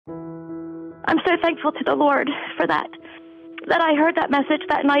I'm so thankful to the Lord for that I heard that message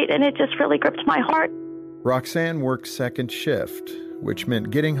that night, and it just really gripped my heart. Roxanne worked second shift, which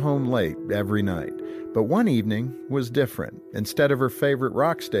meant getting home late every night. But one evening was different. Instead of her favorite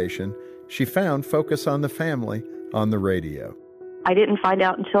rock station, she found Focus on the Family on the radio. I didn't find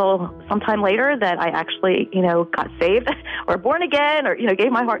out until sometime later that I actually, got saved or born again or,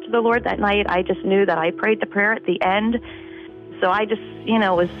 gave my heart to the Lord that night. I just knew that I prayed the prayer at the end. So I just,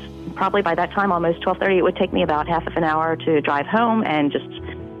 was probably by that time, almost 12:30, it would take me about half of an hour to drive home, and just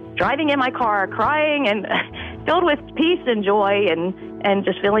driving in my car, crying and filled with peace and joy and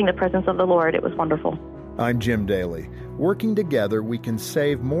just feeling the presence of the Lord. It was wonderful. I'm Jim Daly. Working together, we can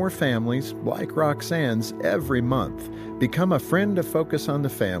save more families like Roxanne's every month. Become a friend of Focus on the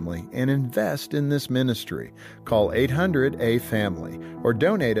Family and invest in this ministry. Call 800-A-FAMILY or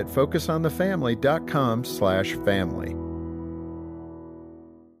donate at focusonthefamily.com/family.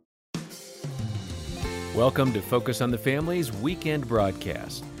 Welcome to Focus on the Family's weekend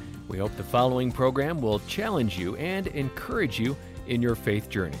broadcast. We hope the following program will challenge you and encourage you in your faith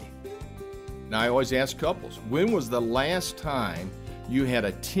journey. Now, I always ask couples, when was the last time you had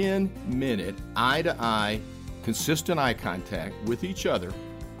a 10-minute eye-to-eye, consistent eye contact with each other,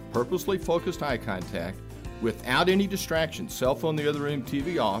 purposely focused eye contact, without any distractions, cell phone the other room,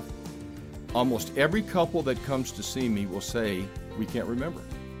 TV off? Almost every couple that comes to see me will say, we can't remember.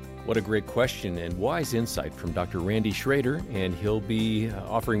 What a great question and wise insight from Dr. Randy Schrader, and he'll be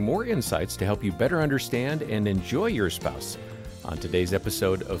offering more insights to help you better understand and enjoy your spouse. On today's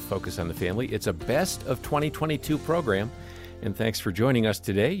episode of Focus on the Family, it's a Best of 2022 program. And thanks for joining us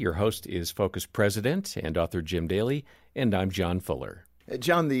today. Your host is Focus President and author Jim Daly, and I'm John Fuller.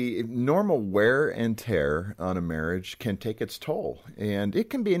 John, the normal wear and tear on a marriage can take its toll, and it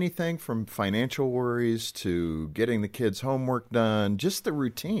can be anything from financial worries to getting the kids' homework done. Just the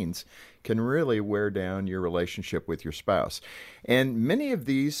routines can really wear down your relationship with your spouse. And many of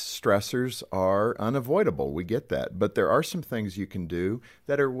these stressors are unavoidable. We get that. But there are some things you can do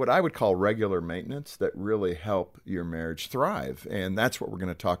that are what I would call regular maintenance that really help your marriage thrive. And that's what we're going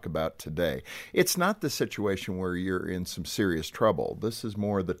to talk about today. It's not the situation where you're in some serious trouble. This is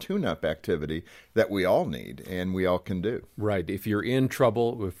more the tune-up activity that we all need and we all can do. Right. If you're in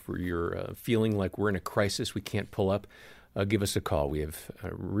trouble, if you're feeling like we're in a crisis, we can't pull up, give us a call. We have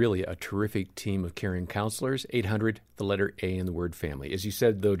really a terrific team of caring counselors, 800, the letter A in the word family. As you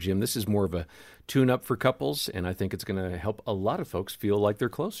said, though, Jim, this is more of a tune-up for couples, and I think it's going to help a lot of folks feel like they're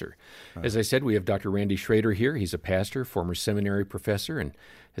closer. Right. As I said, we have Dr. Randy Schrader here. He's a pastor, former seminary professor, and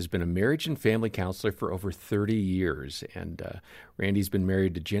has been a marriage and family counselor for over 30 years. And Randy's been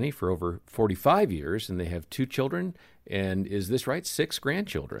married to Jenny for over 45 years, and they have 2 children, and is this right? 6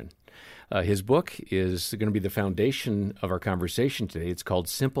 grandchildren. His book is going to be the foundation of our conversation today. It's called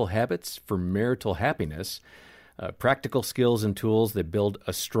Simple Habits for Marital Happiness, Practical Skills and Tools that Build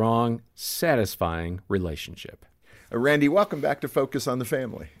a Strong, Satisfying Relationship. Randy, welcome back to Focus on the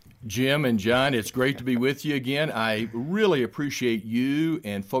Family. Jim and John, it's great to be with you again. I really appreciate you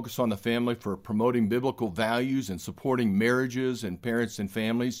and Focus on the Family for promoting biblical values and supporting marriages and parents and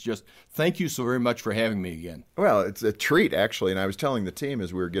families. Just thank you so very much for having me again. Well, it's a treat, actually, and I was telling the team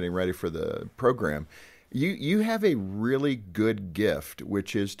as we were getting ready for the program, you have a really good gift,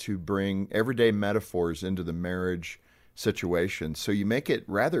 which is to bring everyday metaphors into the marriage situation. So you make it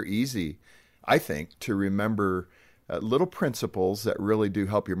rather easy, I think, to remember little principles that really do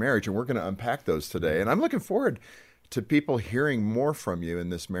help your marriage, and we're going to unpack those today. And I'm looking forward to people hearing more from you in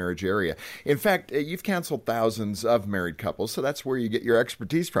this marriage area. In fact, you've counseled thousands of married couples, so that's where you get your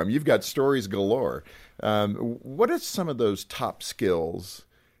expertise from. You've got stories galore. What are some of those top skills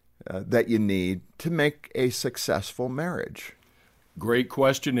that you need to make a successful marriage? Great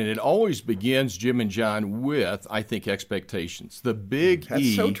question, and it always begins, Jim and John, with, I think, expectations. The big That's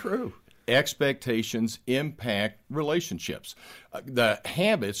E. so true. Expectations impact relationships. The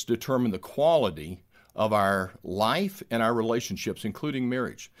habits determine the quality of our life and our relationships, including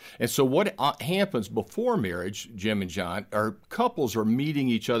marriage. And so what happens before marriage, Jim and John, are couples are meeting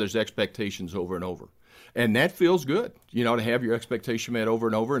each other's expectations over and over. And that feels good, to have your expectation met over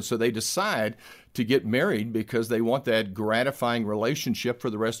and over. And so they decide to get married because they want that gratifying relationship for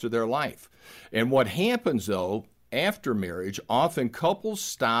the rest of their life. And what happens, though, after marriage, often couples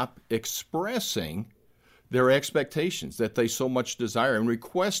stop expressing their expectations that they so much desire and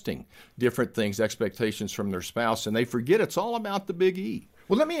requesting different things, expectations from their spouse, and they forget it's all about the big E.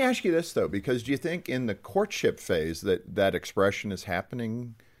 Well, let me ask you this, though, because do you think in the courtship phase that expression is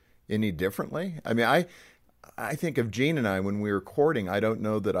happening any differently? I mean, I think of Jean and I when we were courting, I don't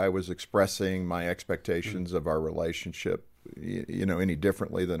know that I was expressing my expectations of our relationship any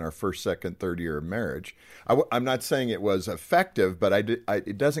differently than our first, second, third year of marriage. I'm not saying it was effective, but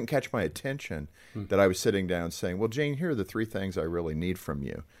it doesn't catch my attention that I was sitting down saying, well, Jane, here are the 3 things I really need from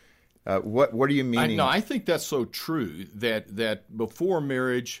you. What are you meaning? I think that's so true that before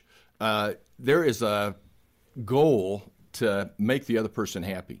marriage, there is a goal to make the other person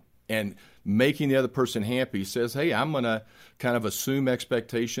happy. And making the other person happy says, hey, I'm going to kind of assume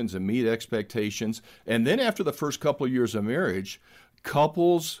expectations and meet expectations. And then after the first couple of years of marriage,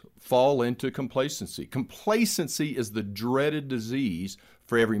 couples fall into complacency. Complacency is the dreaded disease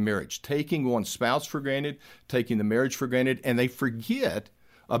for every marriage, taking one's spouse for granted, taking the marriage for granted, and they forget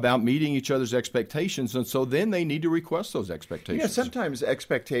about meeting each other's expectations, and so then they need to request those expectations. Yeah, sometimes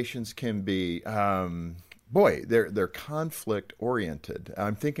expectations can be, they're conflict oriented.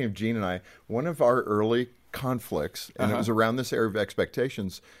 I'm thinking of Gene and I. One of our early conflicts, and it was around this area of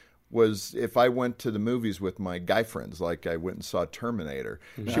expectations, was if I went to the movies with my guy friends, like I went and saw Terminator.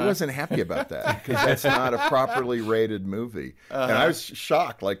 She wasn't happy about that because that's not a properly rated movie. And I was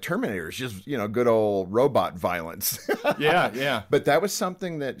shocked, like Terminator is just, good old robot violence. Yeah. But that was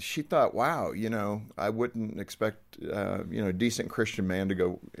something that she thought, wow, I wouldn't expect, a decent Christian man to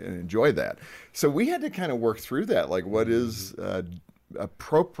go and enjoy that. So we had to kind of work through that, like what is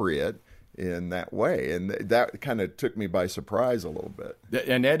appropriate in that way. And that kind of took me by surprise a little bit.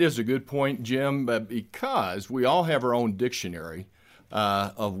 And that is a good point, Jim, because we all have our own dictionary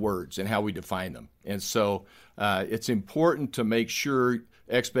of words and how we define them. And so it's important to make sure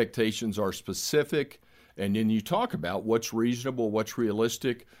expectations are specific. And then you talk about what's reasonable, what's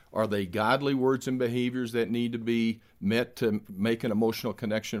realistic. Are they godly words and behaviors that need to be met to make an emotional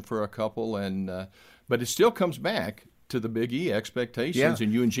connection for a couple? But it still comes back to the big E, expectations,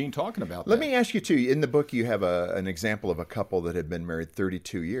 and you and Gene talking about that. Let me ask you, too, in the book you have an example of a couple that had been married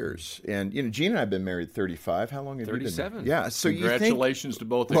 32 years. And, Gene and I have been married 35. How long have you been married? 37. Yeah. So congratulations to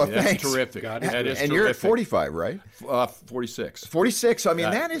both of you. That's terrific. That is terrific. And you're at 45, right? 46. 46. I mean,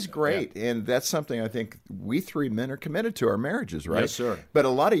 that is great. Yeah. And that's something I think we 3 men are committed to our marriages, right? Yes, sir. But a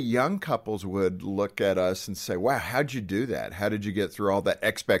lot of young couples would look at us and say, wow, how'd you do that? How did you get through all that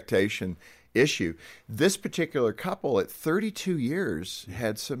expectation issue? This particular couple at 32 years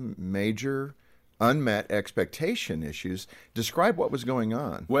had some major unmet expectation issues. Describe what was going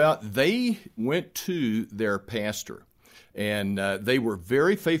on. Well, they went to their pastor, and they were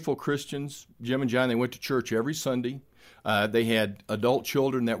very faithful Christians. Jim and John, they went to church every Sunday. They had adult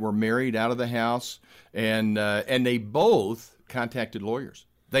children that were married out of the house, and they both contacted lawyers.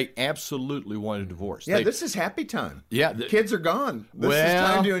 They absolutely wanted a divorce. Yeah, this is happy time. Yeah, the kids are gone. This is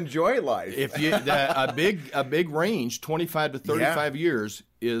time to enjoy life. If you a big range, 25 to 35 years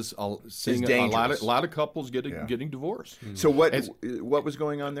is seeing a lot of couples getting divorced. So what was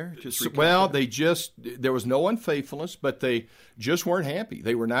going on there? There was no unfaithfulness, but they just weren't happy.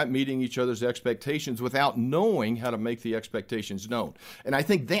 They were not meeting each other's expectations without knowing how to make the expectations known. And I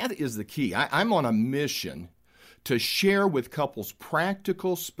think that is the key. I'm on a mission to share with couples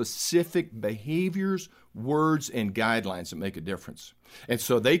practical, specific behaviors, words, and guidelines that make a difference. And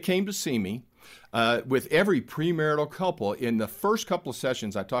so they came to see me. With every premarital couple, in the first couple of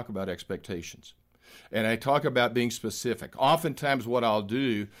sessions, I talk about expectations. And I talk about being specific. Oftentimes what I'll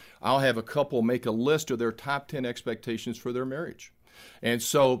do, I'll have a couple make a list of their top 10 expectations for their marriage. And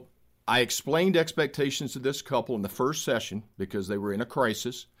so I explained expectations to this couple in the first session because they were in a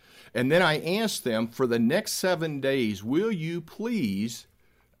crisis. And then I asked them, for the next 7 days, will you please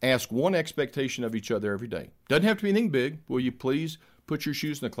ask one expectation of each other every day? Doesn't have to be anything big. Will you please put your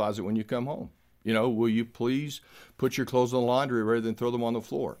shoes in the closet when you come home? Will you please put your clothes in the laundry rather than throw them on the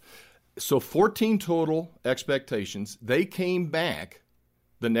floor? So 14 total expectations. They came back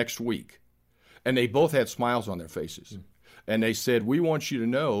the next week, and they both had smiles on their faces. And they said, we want you to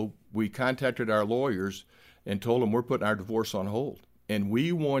know we contacted our lawyers and told them we're putting our divorce on hold. And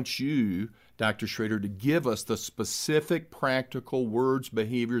we want you, Dr. Schrader, to give us the specific practical words,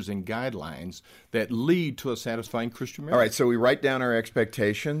 behaviors, and guidelines that lead to a satisfying Christian marriage. All right, so we write down our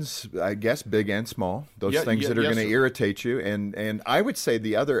expectations, I guess big and small, those things that are going to irritate you. And I would say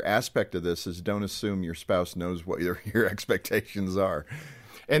the other aspect of this is don't assume your spouse knows what your expectations are.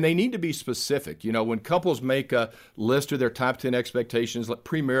 And they need to be specific. When couples make a list of their top 10 expectations, like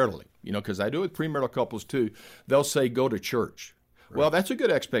premaritally, because I do it with premarital couples too, they'll say, go to church. Right. Well, that's a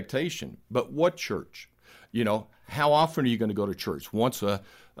good expectation, but what church? How often are you going to go to church? Once a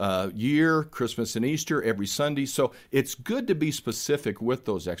year, Christmas and Easter, every Sunday. So it's good to be specific with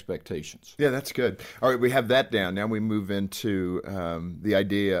those expectations. Yeah, that's good. All right, we have that down. Now we move into the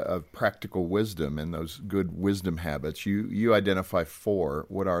idea of practical wisdom and those good wisdom habits. You identify 4.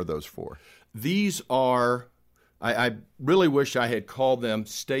 What are those 4? These are I really wish I had called them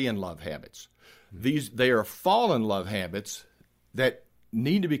stay-in-love habits. They are fall-in-love habits that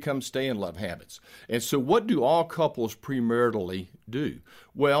need to become stay-in-love habits. And so what do all couples premaritally do?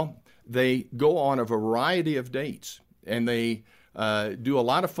 Well, they go on a variety of dates, and they do a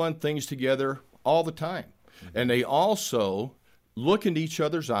lot of fun things together all the time. And they also look into each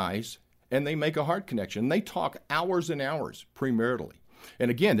other's eyes, and they make a heart connection. They talk hours and hours premaritally.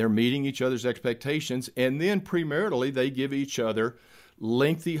 And again, they're meeting each other's expectations, and then premaritally they give each other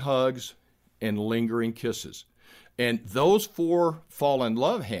lengthy hugs and lingering kisses. And those 4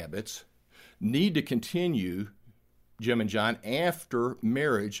 fall-in-love habits need to continue, Jim and John, after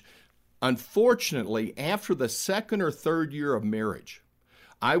marriage. Unfortunately, after the 2nd or 3rd year of marriage,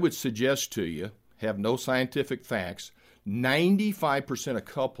 I would suggest to you, have no scientific facts, 95% of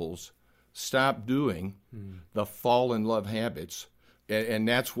couples stop doing the fall-in-love habits, and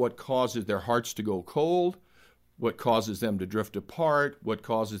that's what causes their hearts to go cold, what causes them to drift apart, what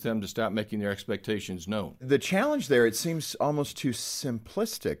causes them to stop making their expectations known. The challenge there, it seems almost too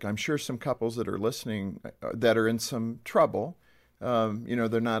simplistic. I'm sure some couples that are listening that are in some trouble,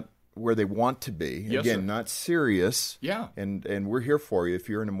 they're not where they want to be. Yes, Again, sir. not serious. Yeah. And we're here for you. If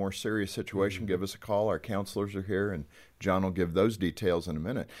you're in a more serious situation, give us a call. Our counselors are here, and John will give those details in a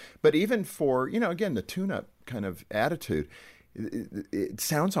minute. But even for, again, the tune-up kind of attitude, it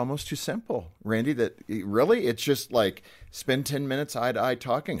sounds almost too simple, Randy, that really it's just like spend 10 minutes eye to eye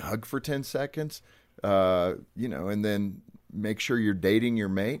talking, hug for 10 seconds, and then make sure you're dating your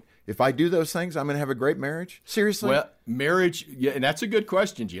mate. If I do those things, I'm going to have a great marriage? Seriously? Well, marriage, yeah, and that's a good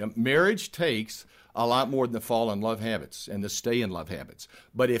question, Jim. Marriage takes a lot more than the fall-in-love habits and the stay-in-love habits.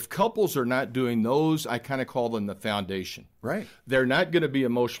 But if couples are not doing those, I kind of call them the foundation. Right. They're not going to be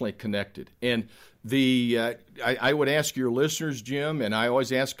emotionally connected. And I would ask your listeners, Jim, and I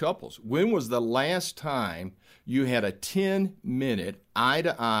always ask couples, when was the last time you had a 10-minute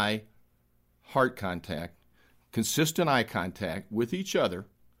eye-to-eye heart contact, consistent eye contact with each other,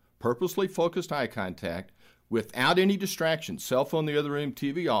 purposely focused eye contact, without any distractions, cell phone in the other room,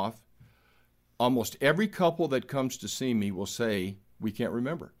 TV off? Almost every couple that comes to see me will say, we can't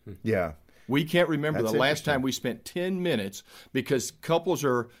remember. Yeah. We can't remember That's the last interesting. time we spent 10 minutes, because couples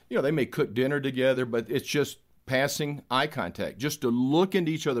are, they may cook dinner together, but it's just passing eye contact. Just to look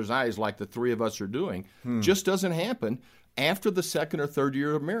into each other's eyes like the 3 of us are doing just doesn't happen after the 2nd or 3rd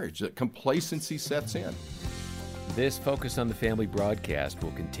year of marriage. That complacency sets in. This Focus on the Family broadcast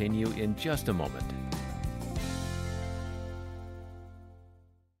will continue in just a moment.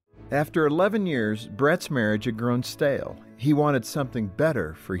 After 11 years, Brett's marriage had grown stale. He wanted something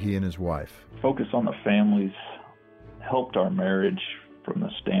better for he and his wife. Focus on the Families helped our marriage from the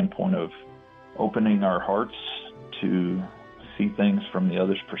standpoint of opening our hearts to see things from the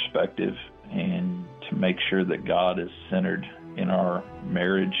other's perspective and to make sure that God is centered in our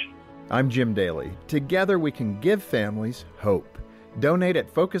marriage. I'm Jim Daly. Together we can give families hope. Donate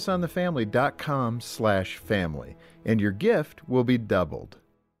at focusonthefamily.com/family, and your gift will be doubled.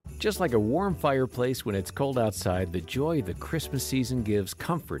 Just like a warm fireplace when it's cold outside, the joy of the Christmas season gives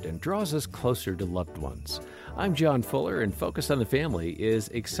comfort and draws us closer to loved ones. I'm John Fuller, and Focus on the Family is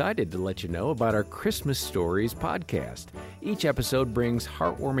excited to let you know about our Christmas Stories podcast. Each episode brings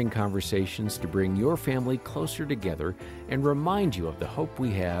heartwarming conversations to bring your family closer together and remind you of the hope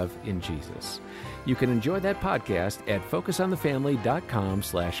we have in Jesus. You can enjoy that podcast at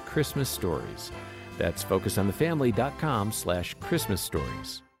focusonthefamily.com/Christmas stories. That's focusonthefamily.com/Christmas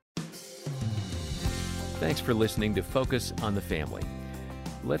stories. Thanks for listening to Focus on the Family.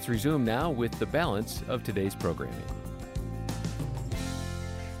 Let's resume now with the balance of today's programming.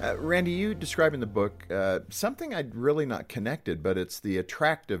 Randy, you describe in the book something I'd really not connected, but it's the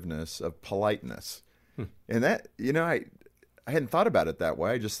attractiveness of politeness. And that, I hadn't thought about it that way.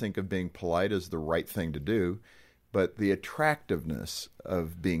 I just think of being polite as the right thing to do, but the attractiveness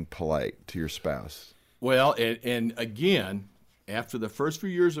of being polite to your spouse. Well, and again, after the first few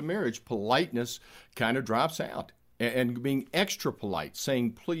years of marriage, politeness kind of drops out. And being extra polite,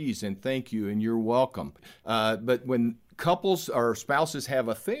 saying please and thank you and you're welcome. But when couples or spouses have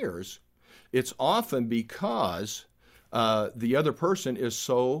affairs, it's often because the other person is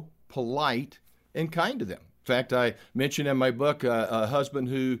so polite and kind to them. In fact, I mentioned in my book a husband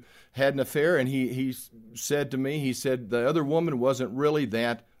who had an affair, and he said to me, the other woman wasn't really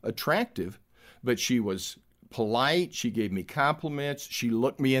that attractive, but she was polite, she gave me compliments, she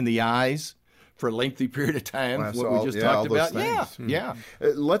looked me in the eyes for a lengthy period of time, Wow, what we just talked about. Yeah.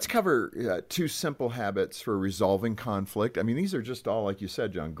 Let's cover 2 simple habits for resolving conflict. I mean, these are just all, like you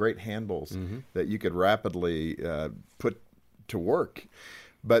said, John, great handles that you could rapidly put to work.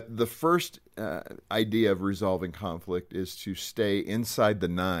 But the first idea of resolving conflict is to stay inside the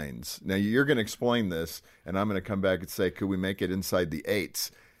 9s. Now, you're going to explain this, and I'm going to come back and say, could we make it inside the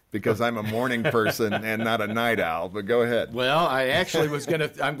 8s? Because I'm a morning person and not a night owl, but go ahead. Well, I actually was going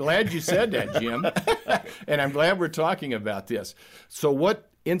to, I'm glad you said that, Jim, and I'm glad we're talking about this. So what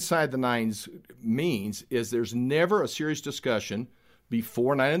inside the 9s means is there's never a serious discussion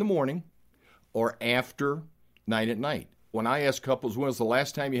before 9 in the morning or after 9 at night. When I ask couples, when was the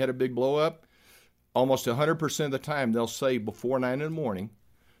last time you had a big blow up? Almost 100% of the time they'll say before 9 in the morning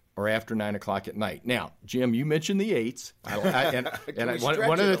or after 9 o'clock at night. Now, Jim, you mentioned the 8s.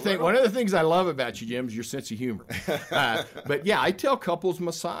 One of the things I love about you, Jim, is your sense of humor. But yeah, I tell couples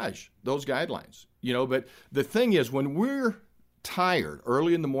massage those guidelines. But the thing is, when we're tired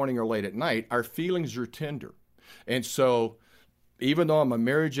early in the morning or late at night, our feelings are tender. And so even though I'm a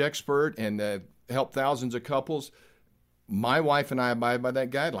marriage expert and help thousands of couples, my wife and I abide by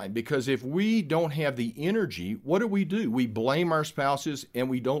that guideline, because if we don't have the energy, what do? We blame our spouses and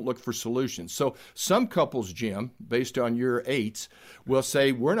we don't look for solutions. So some couples, Jim, based on your 8s, will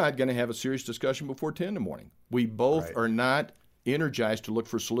say, we're not going to have a serious discussion before 10 in the morning. We both are not energized to look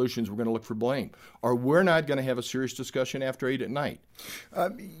for solutions. We're going to look for blame. Or we're not going to have a serious discussion after 8 at night.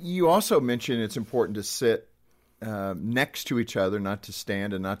 You also mentioned it's important to sit next to each other, not to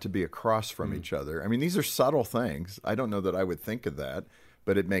stand and not to be across from each other. I mean, these are subtle things. I don't know that I would think of that,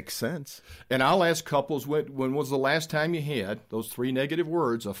 but it makes sense. And I'll ask couples, when was the last time you had those 3 negative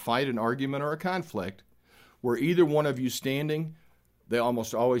words, a fight, an argument, or a conflict, were either one of you standing? They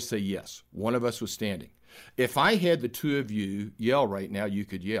almost always say yes. One of us was standing. If I had the 2 of you yell right now, you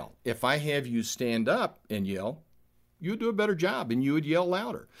could yell. If I have you stand up and yell, you would do a better job and you would yell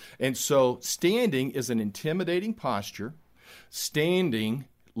louder. And so standing is an intimidating posture. Standing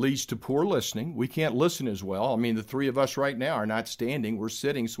leads to poor listening. We can't listen as well. I mean, the 3 of us right now are not standing. We're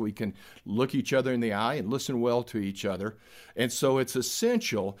sitting so we can look each other in the eye and listen well to each other. And so it's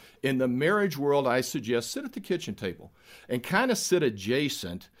essential. In the marriage world, I suggest sit at the kitchen table and kind of sit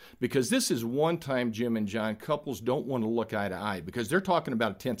adjacent, because this is one time, Jim and John, couples don't want to look eye to eye because they're talking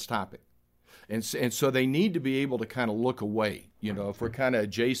about a tense topic. And so they need to be able to kind of look away, if we're kind of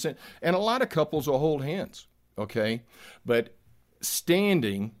adjacent. And a lot of couples will hold hands, okay? But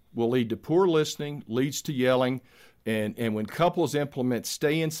standing will lead to poor listening, leads to yelling. And when couples implement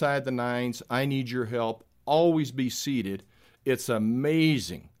stay inside the 9s, I need your help, always be seated, it's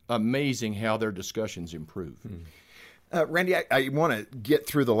amazing how their discussions improve. Randy, I want to get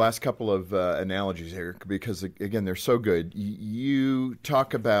through the last couple of analogies here because, again, they're so good. You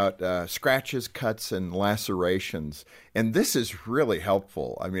talk about scratches, cuts, and lacerations, and this is really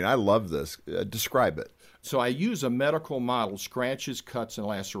helpful. I mean, I love this. Describe it. So I use a medical model, scratches, cuts, and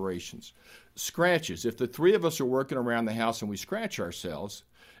lacerations. Scratches, if the 3 of us are working around the house and we scratch ourselves,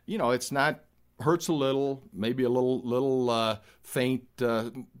 it's not hurts a little, maybe a little faint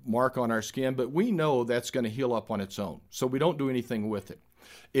mark on our skin, but we know that's going to heal up on its own. So we don't do anything with it.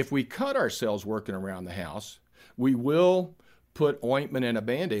 If we cut ourselves working around the house, we will put ointment and a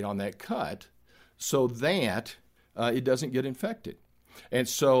Band-Aid on that cut so that it doesn't get infected. And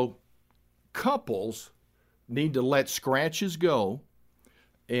so couples need to let scratches go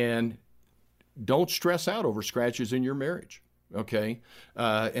and don't stress out over scratches in your marriage. Okay,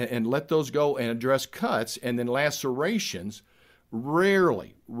 and let those go and address cuts. And then lacerations,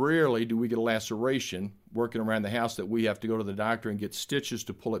 rarely do we get a laceration working around the house that we have to go to the doctor and get stitches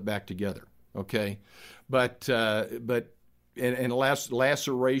to pull it back together. Okay, but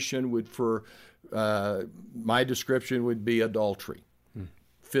laceration would, for my description, would be adultery,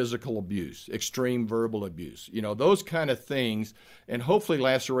 physical abuse, extreme verbal abuse, those kind of things. And hopefully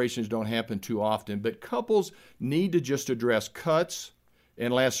lacerations don't happen too often, but couples need to just address cuts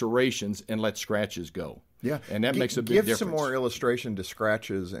and lacerations and let scratches go. Yeah. And that makes a big difference. Give some more illustration to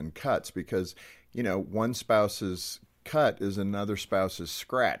scratches and cuts because, one spouse's cut is another spouse's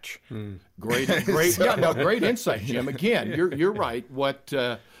scratch. Great insight, Jim. Again, you're right. What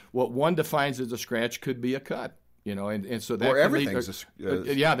one defines as a scratch could be a cut. And so that or can everything's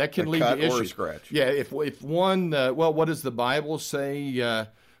lead, that can lead to issues. Or a scratch. Yeah, if one, what does the Bible say?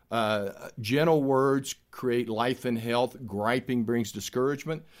 Gentle words create life and health. Griping brings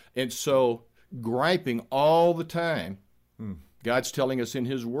discouragement. And so griping all the time, God's telling us in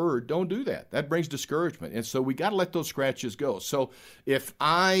His Word, don't do that. That brings discouragement. And so we got to let those scratches go. So if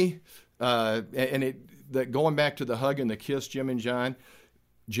going back to the hug and the kiss, Jim and John,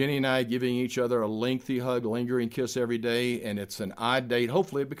 Jenny and I giving each other a lengthy hug, lingering kiss every day, and it's an odd date.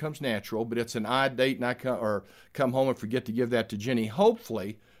 Hopefully it becomes natural, but it's an odd date, and I come home and forget to give that to Jenny.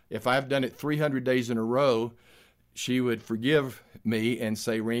 Hopefully, if I've done it 300 days in a row, she would forgive me and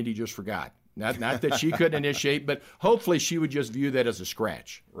say, Randy just forgot. Not that she couldn't initiate, but hopefully she would just view that as a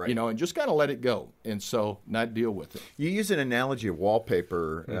scratch, right. And just kind of let it go, and so not deal with it. You use an analogy of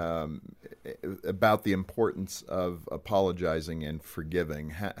wallpaper about the importance of apologizing and forgiving.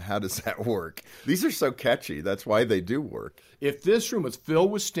 How does that work? These are so catchy. That's why they do work. If this room was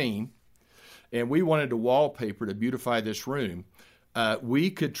filled with steam and we wanted to wallpaper to beautify this room, we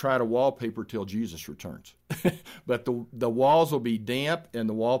could try to wallpaper till Jesus returns. But the walls will be damp and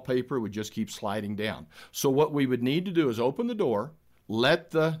the wallpaper would just keep sliding down. So what we would need to do is open the door,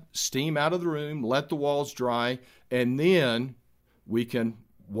 let the steam out of the room, let the walls dry, and then we can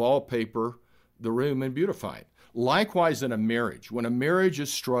wallpaper the room and beautify it. Likewise in a marriage, when a marriage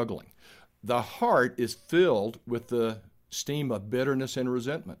is struggling, the heart is filled with the steam of bitterness and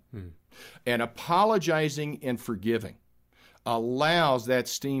resentment. And apologizing and forgiving allows that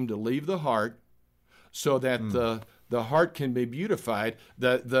steam to leave the heart so that the heart can be beautified.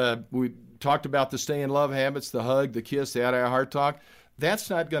 We talked about the stay in love habits, the hug, the kiss, the out-of-heart talk. That's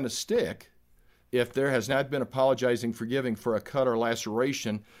not going to stick if there has not been apologizing, forgiving for a cut or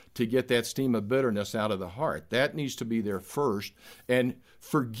laceration to get that steam of bitterness out of the heart. That needs to be there first. And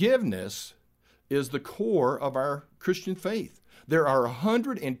forgiveness is the core of our Christian faith. There are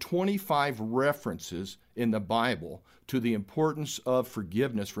 125 references in the Bible to the importance of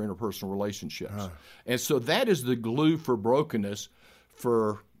forgiveness for interpersonal relationships. And so that is the glue for brokenness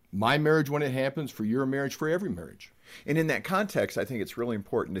for my marriage when it happens, for your marriage, for every marriage. And in that context, I think it's really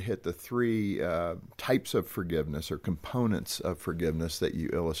important to hit the three types of forgiveness or components of forgiveness that you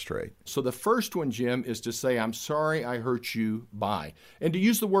illustrate. So the first one, Jim, is to say, I'm sorry I hurt you by, and to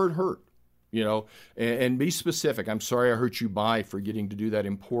use the word hurt. And be specific. I'm sorry I hurt you by forgetting to do that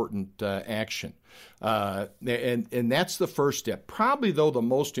important action. And that's the first step. Probably, though, the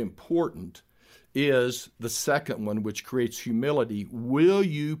most important is the second one, which creates humility. Will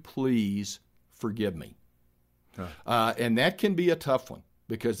you please forgive me? And that can be a tough one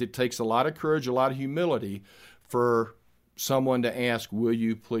because it takes a lot of courage, a lot of humility for someone to ask, will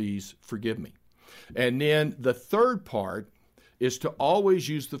you please forgive me? And then the third part is to always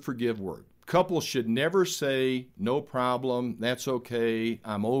use the forgive word. Couples should never say, no problem, that's okay,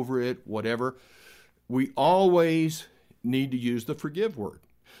 I'm over it, whatever. We always need to use the forgive word.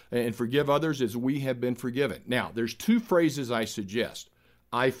 And forgive others as we have been forgiven. Now, there's two phrases I suggest.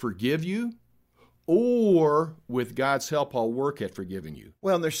 I forgive you, or with God's help, I'll work at forgiving you.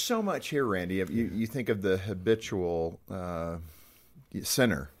 Well, and there's so much here, Randy. You think of the habitual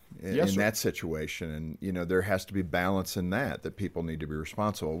sinner. Yes, in that situation. And, there has to be balance in that people need to be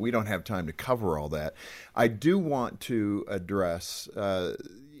responsible. We don't have time to cover all that. I do want to address,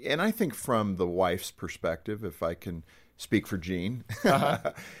 and I think from the wife's perspective, if I can speak for Jean,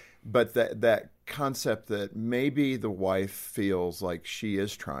 but that concept that maybe the wife feels like she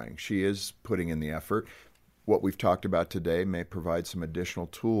is trying, she is putting in the effort. What we've talked about today may provide some additional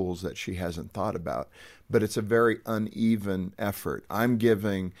tools that she hasn't thought about, but it's a very uneven effort. I'm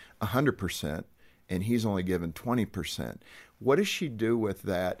giving 100%, and he's only given 20%. What does she do with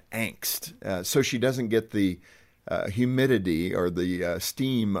that angst so she doesn't get the humidity or the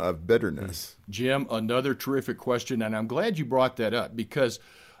steam of bitterness? Jim, another terrific question, and I'm glad you brought that up because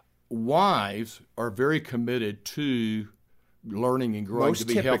wives are very committed to learning and growing to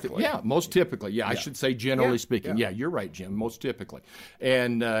be healthy. Yeah, most typically. Yeah, I should say generally speaking. Yeah, you're right, Jim, most typically.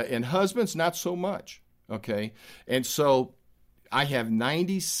 And husbands, not so much, okay? And so I have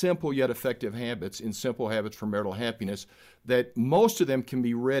 90 simple yet effective habits in Simple Habits for Marital Happiness that most of them can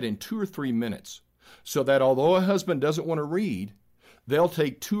be read in 2 or 3 minutes. So that although a husband doesn't want to read, they'll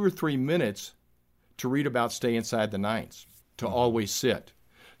take 2 or 3 minutes to read about stay inside the nines, to always sit,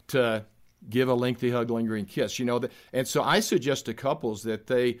 to give a lengthy hug, lingering kiss, and so I suggest to couples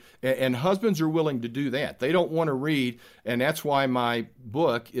that and husbands are willing to do that. They don't want to read, and that's why my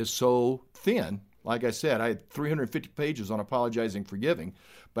book is so thin. Like I said, I had 350 pages on apologizing, forgiving,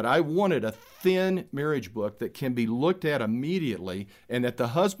 but I wanted a thin marriage book that can be looked at immediately and that the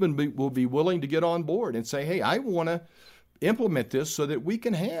husband will be willing to get on board and say, hey, I want to implement this so that we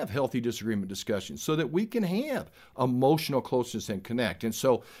can have healthy disagreement discussions, so that we can have emotional closeness and connect. And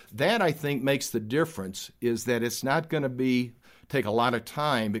so that, I think, makes the difference, is that it's not going to take a lot of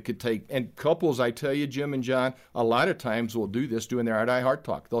time. It could take, and couples, I tell you, Jim and John, a lot of times will do this doing their heart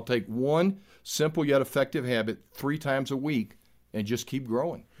talk. They'll take one simple yet effective habit 3 times a week and just keep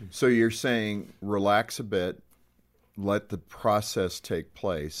growing. So you're saying relax a bit, let the process take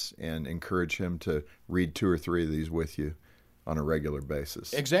place, and encourage him to read 2 or 3 of these with you on a regular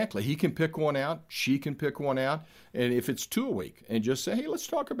basis. Exactly. He can pick one out. She can pick one out. And if it's 2 a week, and just say, hey, let's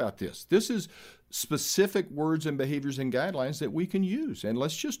talk about this. This is specific words and behaviors and guidelines that we can use, and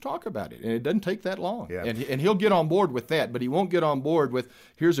let's just talk about it. And it doesn't take that long. Yeah. And he'll get on board with that, but he won't get on board with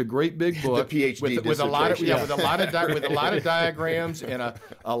here's a great big book the PhD with a lot of with a lot of diagrams and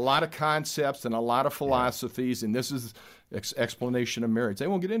a lot of concepts and a lot of philosophies, and this is explanation of marriage. They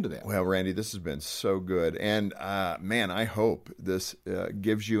won't get into that. Well, Randy, this has been so good. And man, I hope this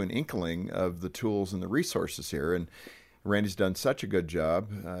gives you an inkling of the tools and the resources here. And Randy's done such a good job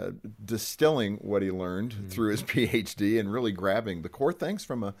distilling what he learned through his PhD and really grabbing the core things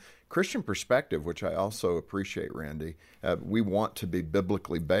from a Christian perspective, which I also appreciate, Randy. We want to be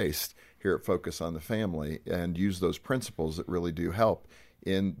biblically based here at Focus on the Family and use those principles that really do help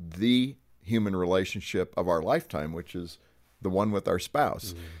in the human relationship of our lifetime, which is the one with our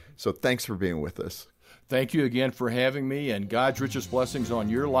spouse. So thanks for being with us. Thank you again for having me, and God's richest blessings on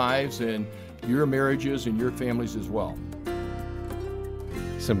your lives and your marriages and your families as well.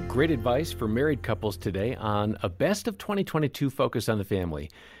 Some great advice for married couples today on a Best of 2022 Focus on the Family.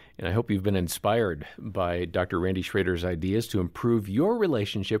 And I hope you've been inspired by Dr. Randy Schrader's ideas to improve your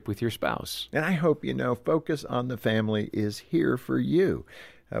relationship with your spouse. And I hope you know Focus on the Family is here for you.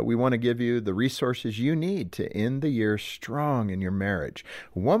 We want to give you the resources you need to end the year strong in your marriage.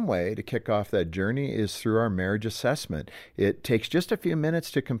 One way to kick off that journey is through our marriage assessment. It takes just a few minutes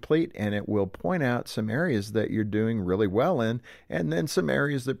to complete, and it will point out some areas that you're doing really well in, and then some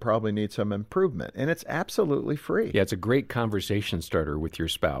areas that probably need some improvement. And it's absolutely free. Yeah, it's a great conversation starter with your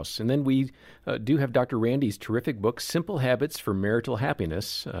spouse. And then we do have Dr. Randy's terrific book, Simple Habits for Marital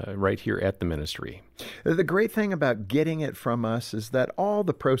Happiness, right here at the ministry. The great thing about getting it from us is that all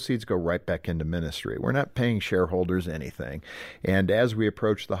the proceeds go right back into ministry. We're not paying shareholders anything. And as we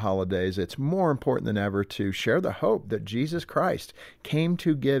approach the holidays, it's more important than ever to share the hope that Jesus Christ came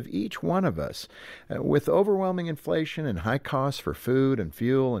to give each one of us. With overwhelming inflation and high costs for food and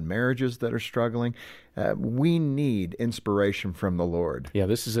fuel and marriages that are struggling, we need inspiration from the Lord. Yeah,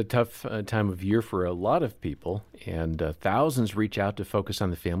 this is a tough time of year for a lot of people, and thousands reach out to Focus on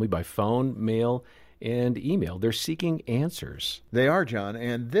the Family by phone, mail, and email. They're seeking answers. They are, John,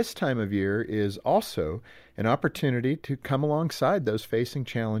 and this time of year is also an opportunity to come alongside those facing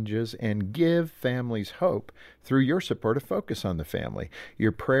challenges and give families hope through your support of Focus on the Family.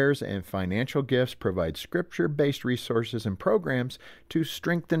 Your prayers and financial gifts provide scripture-based resources and programs to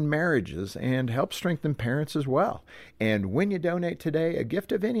strengthen marriages and help strengthen parents as well. And when you donate today, a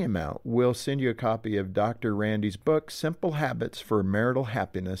gift of any amount, we'll send you a copy of Dr. Randy's book, Simple Habits for Marital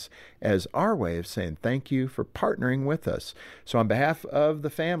Happiness, as our way of saying thank you for partnering with us. So on behalf of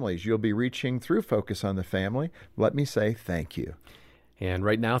the families you'll be reaching through Focus on the Family, let me say thank you. And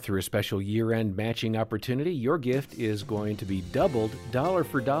right now, through a special year-end matching opportunity, your gift is going to be doubled dollar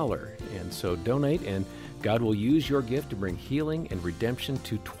for dollar. And so donate, and God will use your gift to bring healing and redemption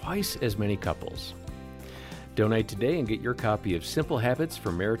to twice as many couples. Donate today and get your copy of Simple Habits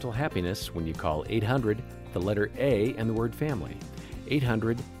for Marital Happiness when you call 800, the letter A, and the word family,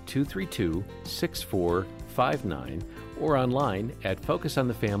 800-232-6459, or online at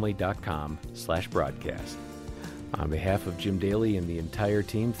focusonthefamily.com/broadcast. On behalf of Jim Daly and the entire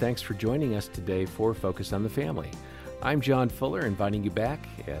team, thanks for joining us today for Focus on the Family. I'm John Fuller, inviting you back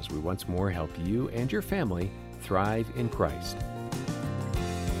as we once more help you and your family thrive in Christ.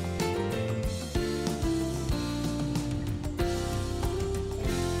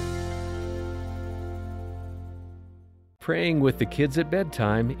 Praying with the kids at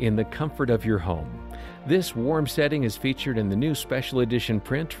bedtime in the comfort of your home. This warm setting is featured in the new special edition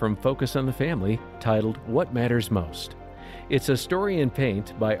print from Focus on the Family titled What Matters Most. It's a story in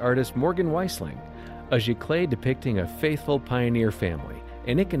paint by artist Morgan Weisling, a giclée depicting a faithful pioneer family,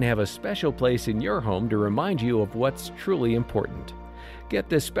 and it can have a special place in your home to remind you of what's truly important. Get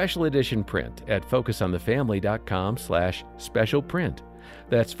this special edition print at focusonthefamily.com/special print.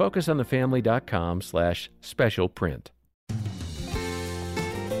 That's focusonthefamily.com/special print.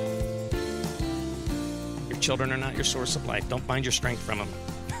 Children are not your source of life. Don't find your strength from them.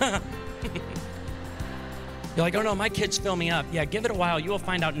 You're like, oh no, my kids fill me up. Yeah, give it a while. You will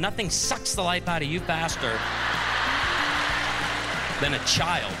find out nothing sucks the life out of you faster than a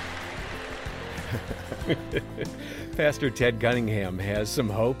child. Pastor Ted Cunningham has some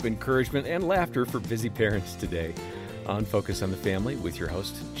hope, encouragement, and laughter for busy parents today. On Focus on the Family with your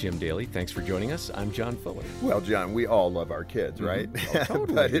host, Jim Daly. Thanks for joining us. I'm John Fuller. Well, John, we all love our kids, right? Oh,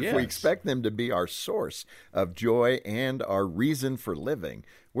 totally, but if yes. we expect them to be our source of joy and our reason for living,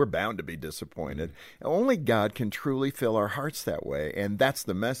 we're bound to be disappointed. Only God can truly fill our hearts that way, and that's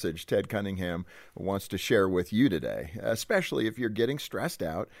the message Ted Cunningham wants to share with you today, especially if you're getting stressed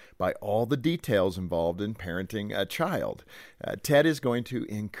out by all the details involved in parenting a child. Ted is going to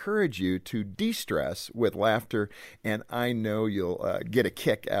encourage you to de-stress with laughter, and I know you'll get a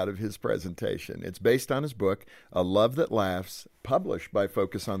kick out of his presentation. It's based on his book, A Love That Laughs, published by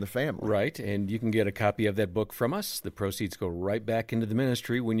Focus on the Family. Right, and you can get a copy of that book from us. The proceeds go right back into the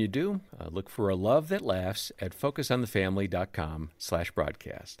ministry when you do. Look for A Love That Laughs at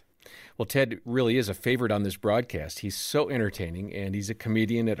focusonthefamily.com/broadcast. Well, Ted really is a favorite on this broadcast. He's so entertaining, and he's a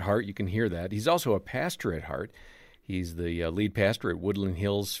comedian at heart. You can hear that. He's also a pastor at heart. He's the lead pastor at Woodland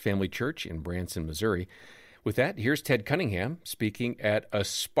Hills Family Church in Branson, Missouri. With that, here's Ted Cunningham speaking at a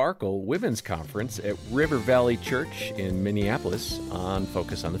Sparkle Women's Conference at River Valley Church in Minneapolis on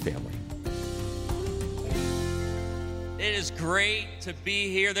Focus on the Family. It is great to be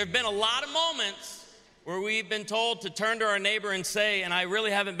here. There have been a lot of moments where we've been told to turn to our neighbor and say, and I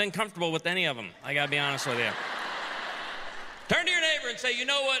really haven't been comfortable with any of them. I got to be honest with you. Turn to your neighbor and say, you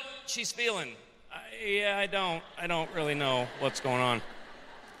know what she's feeling? I don't really know what's going on.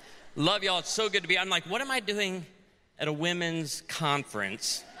 Love y'all. It's so good to be. I'm like, what am I doing at a women's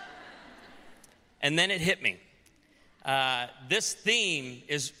conference? And then it hit me. This theme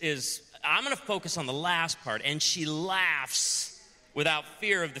is I'm going to focus on the last part. And she laughs without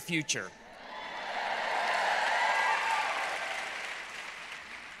fear of the future.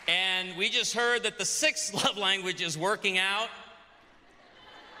 And we just heard that the sixth love language is working out.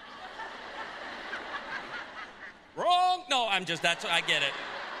 Wrong. No, I get it.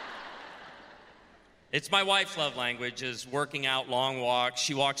 It's my wife's love language, is working out, long walks.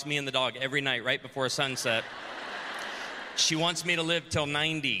 She walks me and the dog every night right before sunset. She wants me to live till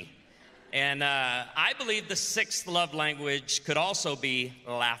 90. And I believe the sixth love language could also be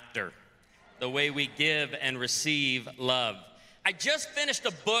laughter, the way we give and receive love. I just finished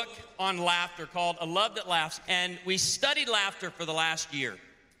a book on laughter called A Love That Laughs, and we studied laughter for the last year.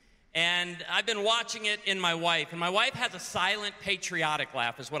 And I've been watching it in my wife. And my wife has a silent patriotic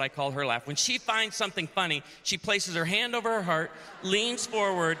laugh, is what I call her laugh. When she finds something funny, she places her hand over her heart, leans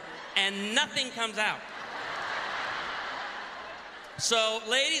forward, and nothing comes out. So,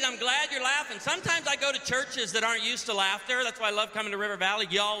 ladies, I'm glad you're laughing. Sometimes I go to churches that aren't used to laughter. That's why I love coming to River Valley.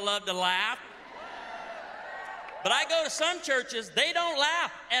 Y'all love to laugh. But I go to some churches, they don't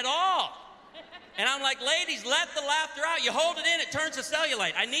laugh at all. And I'm like, ladies, let the laughter out. You hold it in, it turns to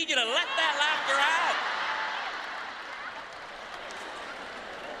cellulite. I need you to let that laughter out.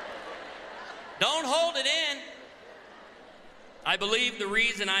 Don't hold it in. I believe the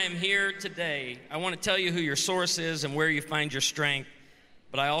reason I am here today, I want to tell you who your source is and where you find your strength,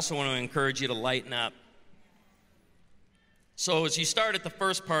 but I also want to encourage you to lighten up. So as you start at the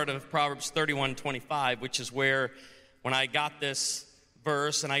first part of Proverbs 31:25, which is where, when I got this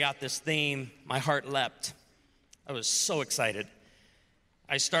verse and I got this theme, my heart leapt. I was so excited.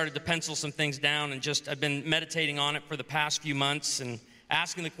 I started to pencil some things down and I've been meditating on it for the past few months and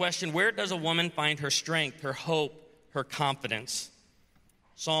asking the question, where does a woman find her strength, her hope, her confidence?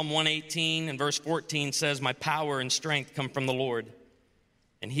 Psalm 118 and verse 14 says, my power and strength come from the Lord,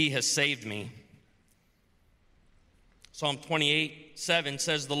 and he has saved me. Psalm 28:7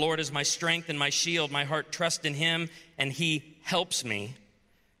 says, the Lord is my strength and my shield. My heart trusts in him, and he helps me.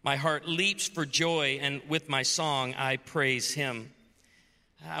 My heart leaps for joy, and with my song I praise him.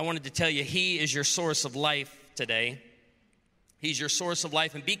 I wanted to tell you, he is your source of life today. He's your source of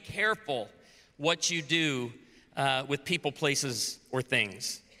life, and be careful what you do with people, places, or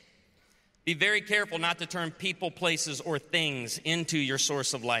things. Be very careful not to turn people, places, or things into your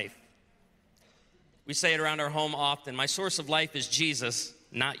source of life. We say it around our home often, my source of life is Jesus,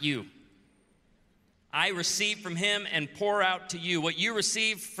 not you. I receive from him and pour out to you. What you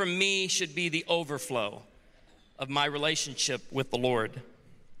receive from me should be the overflow of my relationship with the Lord.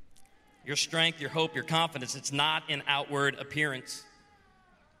 Your strength, your hope, your confidence, it's not in outward appearance.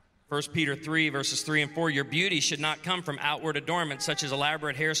 1 Peter 3, verses 3 and 4, your beauty should not come from outward adornment, such as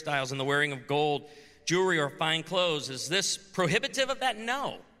elaborate hairstyles and the wearing of gold, jewelry, or fine clothes. Is this prohibitive of that?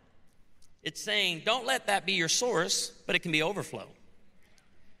 No. It's saying, don't let that be your source, but it can be overflow.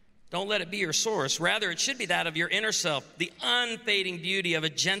 Don't let it be your source. Rather, it should be that of your inner self, the unfading beauty of a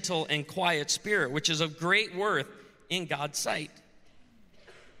gentle and quiet spirit, which is of great worth in God's sight.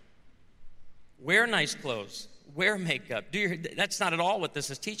 Wear nice clothes. Wear makeup. That's not at all what this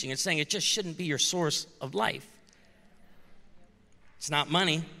is teaching. It's saying it just shouldn't be your source of life. It's not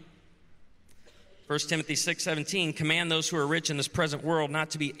money. 1 Timothy 6:17, command those who are rich in this present world not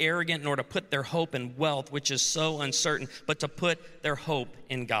to be arrogant nor to put their hope in wealth, which is so uncertain, but to put their hope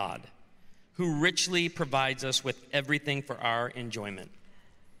in God, who richly provides us with everything for our enjoyment.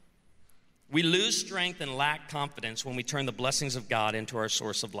 We lose strength and lack confidence when we turn the blessings of God into our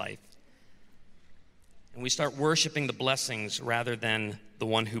source of life. And we start worshiping the blessings rather than the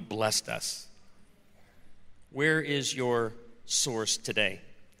one who blessed us. Where is your source today?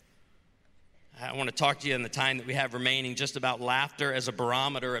 I want to talk to you in the time that we have remaining just about laughter as a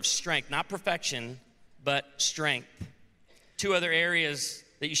barometer of strength, not perfection, but strength. Two other areas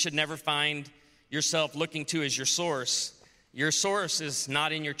that you should never find yourself looking to as your source. Your source is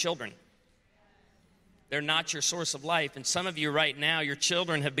not in your children. They're not your source of life. And some of you right now, your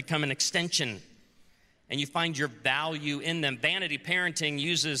children have become an extension, and you find your value in them. Vanity parenting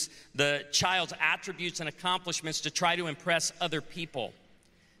uses the child's attributes and accomplishments to try to impress other people.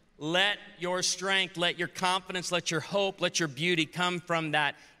 Let your strength, let your confidence, let your hope, let your beauty come from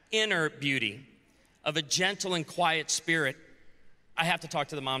that inner beauty of a gentle and quiet spirit. I have to talk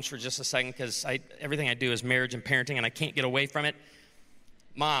to the moms for just a second because everything I do is marriage and parenting, and I can't get away from it.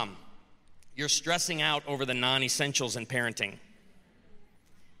 Mom, you're stressing out over the non-essentials in parenting.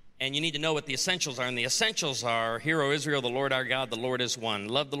 And you need to know what the essentials are. And the essentials are, Hear, O Israel, the Lord our God, the Lord is one.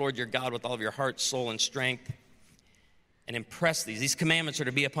 Love the Lord your God with all of your heart, soul, and strength. And impress these. These commandments are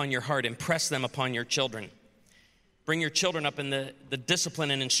to be upon your heart. Impress them upon your children. Bring your children up in the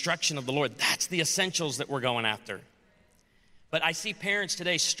discipline and instruction of the Lord. That's the essentials that we're going after. But I see parents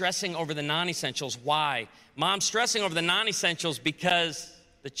today stressing over the non-essentials. Why? Mom's stressing over the non-essentials because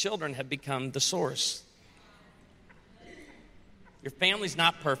the children have become the source. Your family's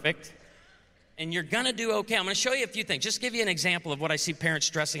not perfect, and you're going to do okay. I'm going to show you a few things. Just give you an example of what I see parents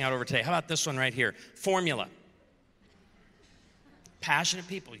stressing out over today. How about this one right here? Formula. Passionate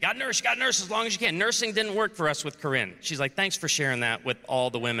people. You got to nurse as long as you can. Nursing didn't work for us with Corinne. She's like, thanks for sharing that with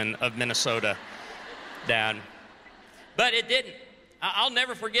all the women of Minnesota, Dad. But it didn't. I'll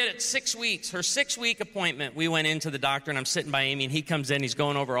never forget it. 6 weeks, her 6-week appointment, we went into the doctor, and I'm sitting by Amy, and he comes in. He's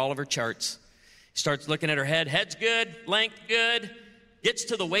going over all of her charts. He starts looking at her head. Head's good, length good. Gets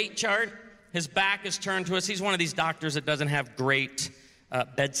to the weight chart. His back is turned to us. He's one of these doctors that doesn't have great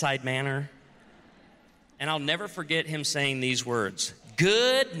bedside manner. And I'll never forget him saying these words,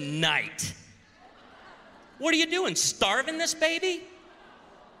 "Good night." What are you doing, starving this baby?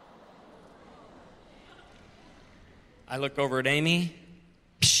 I look over at Amy.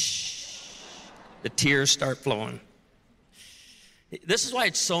 The tears start flowing. This is why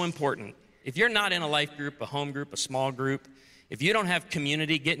it's so important. If you're not in a life group, a home group, a small group, if you don't have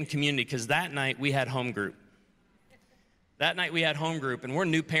community, get in community, because that night we had home group. That night we had home group, and we're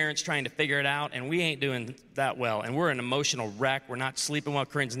new parents trying to figure it out, and we ain't doing that well, and we're an emotional wreck. We're not sleeping well.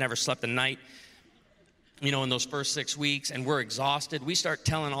 Corinne's never slept a night, in those first 6 weeks, and we're exhausted. We start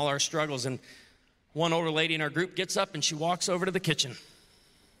telling all our struggles, and one older lady in our group gets up, and she walks over to the kitchen,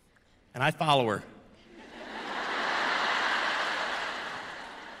 and I follow her.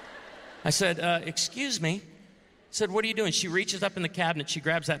 I said, excuse me. I said, what are you doing? She reaches up in the cabinet. She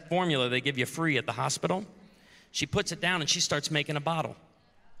grabs that formula they give you free at the hospital. She puts it down, and she starts making a bottle.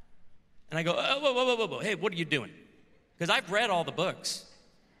 And I go, whoa. Hey, what are you doing? Because I've read all the books,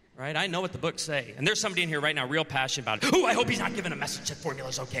 right? I know what the books say. And there's somebody in here right now real passionate about it. Oh, I hope he's not giving a message that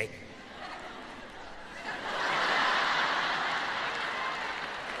formula's okay.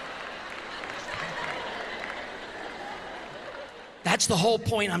 That's the whole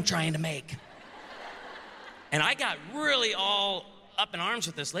point I'm trying to make. And I got really all up in arms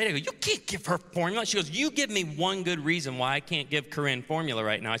with this lady. I go, you can't give her formula. She goes, you give me one good reason why I can't give Corinne formula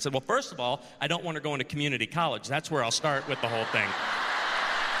right now. I said, well, first of all, I don't want her going to community college. That's where I'll start with the whole thing.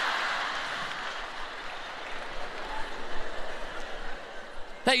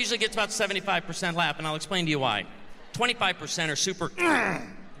 That usually gets about 75% laugh, and I'll explain to you why. 25% are super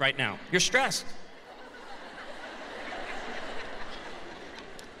right now. You're stressed.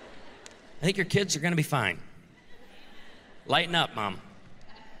 I think your kids are going to be fine. Lighten up, Mom.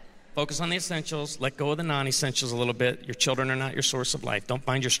 Focus on the essentials. Let go of the non-essentials a little bit. Your children are not your source of life. Don't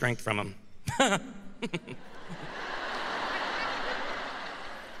find your strength from them.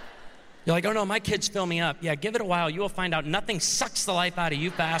 You're like, oh no, my kids fill me up. Yeah, give it a while. You will find out nothing sucks the life out of you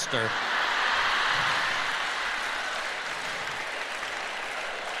faster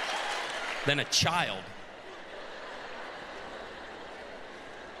than a child.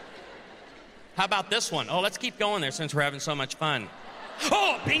 How about this one? Oh, let's keep going there since we're having so much fun.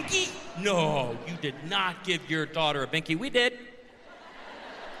 Oh, a binky? No, you did not give your daughter a binky. We did.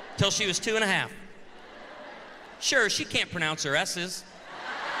 Till she was 2.5. Sure, she can't pronounce her S's.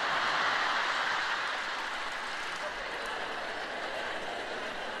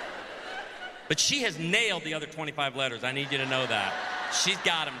 But she has nailed the other 25 letters. I need you to know that. She's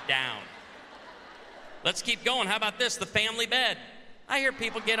got them down. Let's keep going. How about this? The family bed. I hear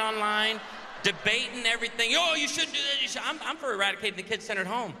people get online debating everything. Oh, you shouldn't do that. I'm for eradicating the kid-centered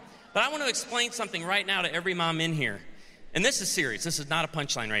home. But I want to explain something right now to every mom in here. And this is serious. This is not a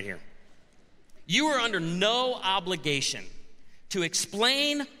punchline right here. You are under no obligation to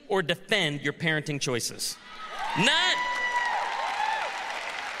explain or defend your parenting choices. None.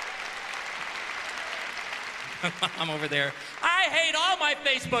 I'm over there. I hate all my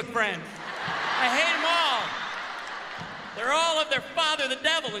Facebook friends. I hate them all. They're all of their father, the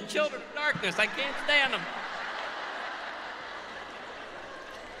devil, and children of darkness. I can't stand them.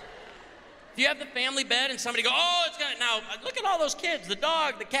 If you have the family bed and somebody go, oh, it's got, now look at all those kids, the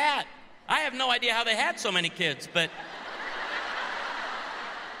dog, the cat. I have no idea how they had so many kids, but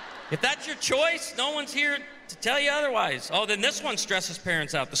if that's your choice, no one's here to tell you otherwise. Oh, then this one stresses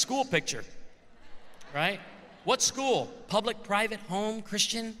parents out, the school picture, right? What school? Public, private, home,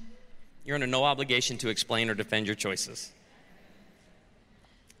 Christian? You're under no obligation to explain or defend your choices.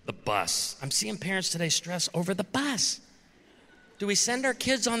 The bus. I'm seeing parents today stress over the bus. Do we send our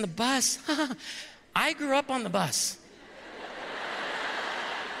kids on the bus? I grew up on the bus.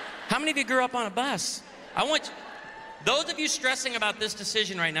 How many of you grew up on a bus? Those of you stressing about this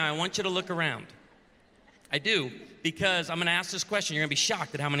decision right now, I want you to look around. I do, because I'm going to ask this question. You're going to be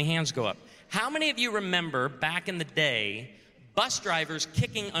shocked at how many hands go up. How many of you remember back in the day, bus drivers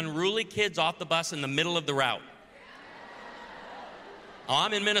kicking unruly kids off the bus in the middle of the route? Oh,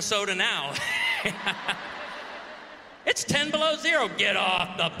 I'm in Minnesota now. It's 10 below zero. Get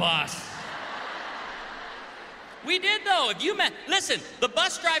off the bus. We did, though. Listen, the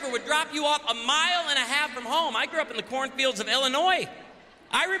bus driver would drop you off 1.5 miles from home. I grew up in the cornfields of Illinois.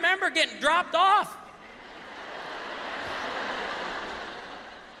 I remember getting dropped off.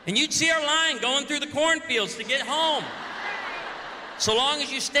 And you'd see our line going through the cornfields to get home. So long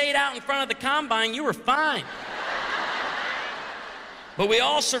as you stayed out in front of the combine, you were fine. But we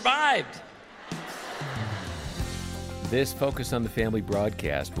all survived. This Focus on the Family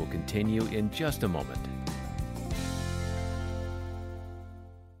broadcast will continue in just a moment.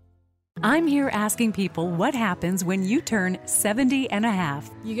 I'm here asking people what happens when you turn 70 and a half.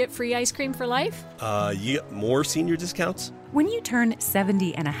 You get free ice cream for life? You get more senior discounts? When you turn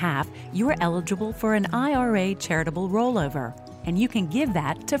 70 and a half, you are eligible for an IRA charitable rollover, and you can give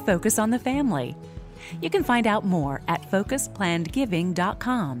that to Focus on the Family. You can find out more at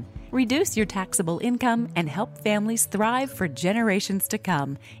FocusPlannedGiving.com. Reduce your taxable income and help families thrive for generations to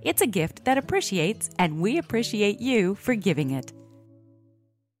come. It's a gift that appreciates, and we appreciate you for giving it.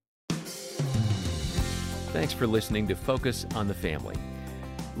 Thanks for listening to Focus on the Family.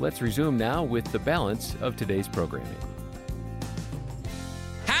 Let's resume now with the balance of today's programming.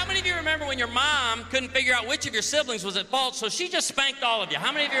 How many of you remember when your mom couldn't figure out which of your siblings was at fault, so she just spanked all of you?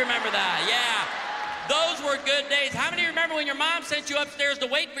 How many of you remember that? Yeah. Those were good days. How many of you remember when your mom sent you upstairs to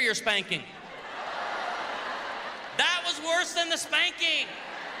wait for your spanking? That was worse than the spanking.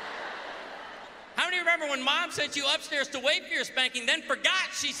 How many remember when mom sent you upstairs to wait for your spanking, then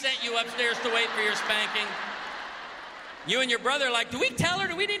forgot she sent you upstairs to wait for your spanking? You and your brother are like, do we tell her?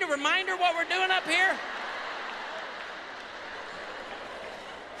 Do we need to remind her what we're doing up here?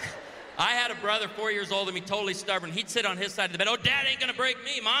 I had a brother 4 years older than me, totally stubborn. He'd sit on his side of the bed. Oh, Dad ain't gonna break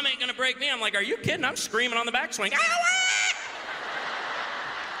me. Mom ain't gonna break me. I'm like, are you kidding? I'm screaming on the backswing.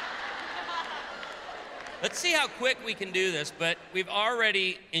 Let's see how quick we can do this, but we've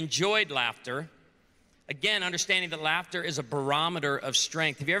already enjoyed laughter. Again, understanding that laughter is a barometer of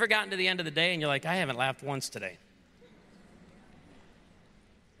strength. Have you ever gotten to the end of the day and you're like, I haven't laughed once today?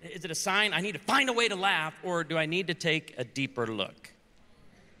 Is it a sign I need to find a way to laugh, or do I need to take a deeper look?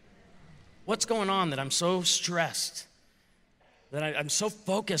 What's going on that I'm so stressed, that I'm so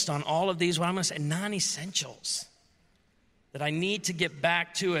focused on all of these, what I'm going to say, non-essentials, that I need to get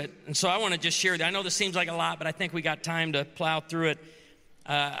back to it? And so I want to just share that. I know this seems like a lot, but I think we got time to plow through it.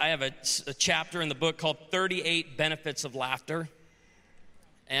 I have a chapter in the book called 38 Benefits of Laughter,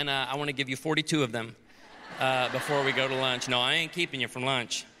 and I want to give you 42 of them before we go to lunch. No, I ain't keeping you from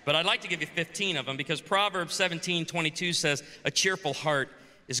lunch, but I'd like to give you 15 of them, because Proverbs 17:22 says, a cheerful heart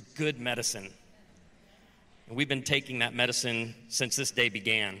is good medicine. And we've been taking that medicine since this day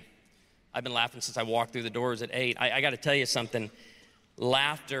began. I've been laughing since I walked through the doors at 8. I got to tell you something.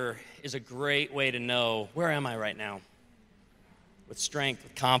 Laughter is a great way to know, where am I right now? With strength,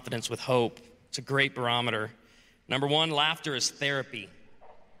 with confidence, with hope. It's a great barometer. Number one, laughter is therapy.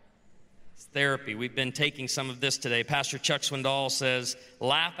 It's therapy. We've been taking some of this today. Pastor Chuck Swindoll says,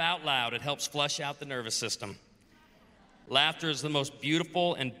 laugh out loud. It helps flush out the nervous system. Laughter is the most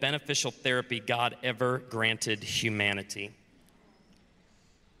beautiful and beneficial therapy God ever granted humanity.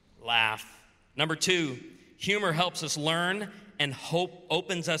 Laugh. Number 2, humor helps us learn and hope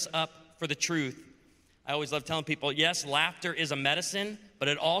opens us up for the truth. I always love telling people, yes, laughter is a medicine, but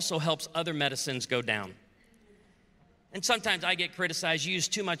it also helps other medicines go down. And sometimes I get criticized, you use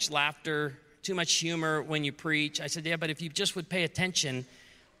too much laughter, too much humor when you preach. I said, yeah, but if you just would pay attention,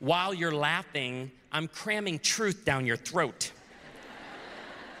 while you're laughing, I'm cramming truth down your throat.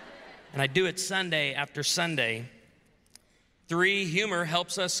 And I do it Sunday after Sunday. 3, humor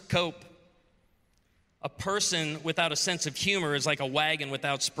helps us cope. A person without a sense of humor is like a wagon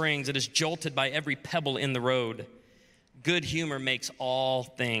without springs. It is jolted by every pebble in the road. Good humor makes all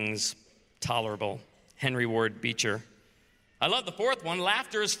things tolerable. Henry Ward Beecher. I love the 4th one.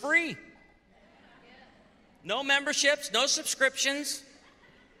 Laughter is free. No memberships, no subscriptions.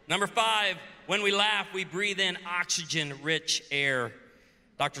 Number 5, when we laugh, we breathe in oxygen-rich air.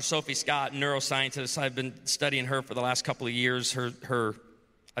 Dr. Sophie Scott, neuroscientist, I've been studying her for the last couple of years.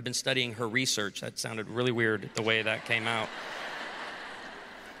 I've been studying her research. That sounded really weird, the way that came out.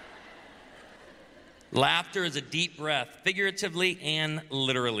 Laughter is a deep breath, figuratively and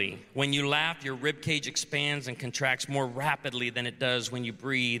literally. When you laugh, your rib cage expands and contracts more rapidly than it does when you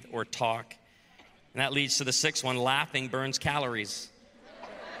breathe or talk. And that leads to the 6th one, laughing burns calories.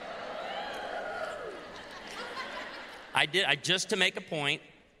 Just to make a point,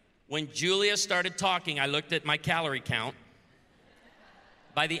 when Julia started talking, I looked at my calorie count.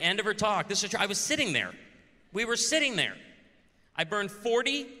 By the end of her talk, this is true, I was sitting there. We were sitting there. I burned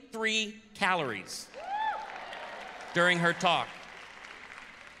 43 calories during her talk.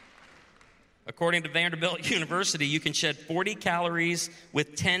 According to Vanderbilt University, you can shed 40 calories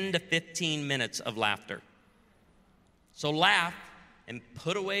with 10 to 15 minutes of laughter. So laugh and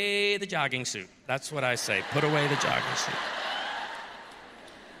put away the jogging suit. That's what I say, put away the jogging suit.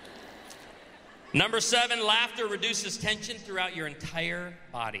 Number 7, laughter reduces tension throughout your entire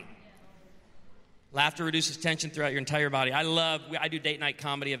body. Laughter reduces tension throughout your entire body. I do date night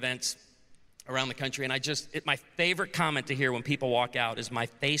comedy events around the country, and my favorite comment to hear when people walk out is my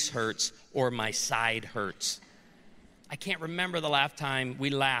face hurts or my side hurts. I can't remember the last time we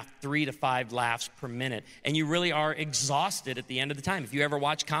laughed 3 to 5 laughs per minute, and you really are exhausted at the end of the time. If you ever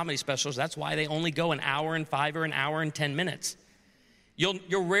watch comedy specials, that's why they only go an hour and 5 or an hour and 10 minutes.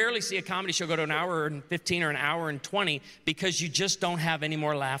 You'll rarely see a comedy show go to an hour and 15 or an hour and 20 because you just don't have any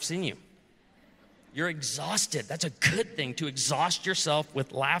more laughs in you. You're exhausted. That's a good thing, to exhaust yourself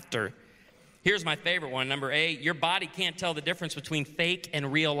with laughter. Here's my favorite one, number 8. Your body can't tell the difference between fake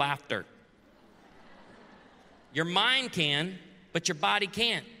and real laughter. Your mind can, but your body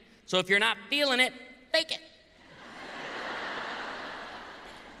can't. So if you're not feeling it, fake it.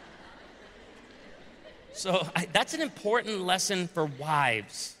 So that's an important lesson for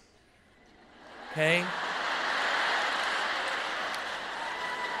wives, okay?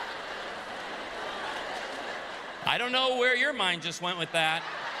 I don't know where your mind just went with that,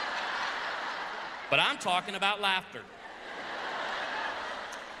 but I'm talking about laughter.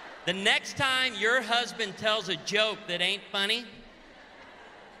 The next time your husband tells a joke that ain't funny,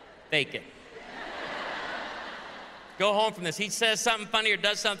 fake it. Go home from this. He says something funny or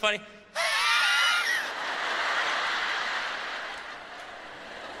does something funny.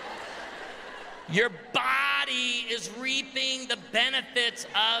 Your body is reaping the benefits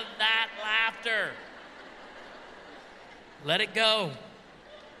of that laughter. Let it go.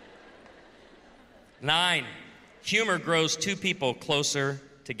 9, humor grows 2 people closer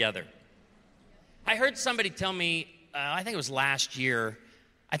together. I heard somebody tell me, I think it was last year,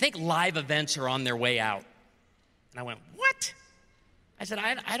 I think live events are on their way out. And I went, what? I said,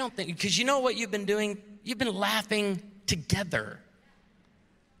 I don't think, because you know what you've been doing? You've been laughing together.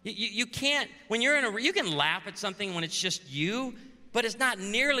 You can't, when you're you can laugh at something when it's just you, but it's not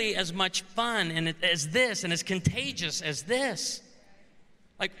nearly as much fun as this and as contagious as this.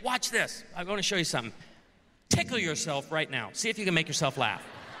 Like, watch this. I'm going to show you something. Tickle yourself right now. See if you can make yourself laugh.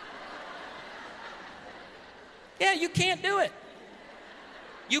 Yeah, you can't do it.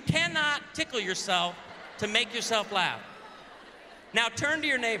 You cannot tickle yourself to make yourself laugh. Now turn to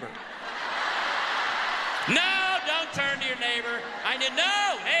your neighbor. No, don't turn to your neighbor.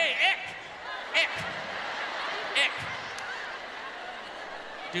 No, hey, ick.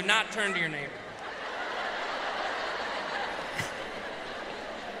 Do not turn to your neighbor.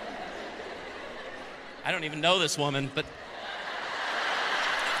 I don't even know this woman, but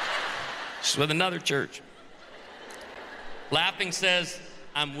she's with another church. Laughing says,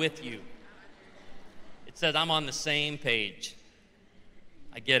 I'm with you. It says, I'm on the same page.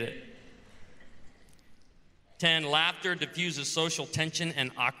 I get it. 10, laughter diffuses social tension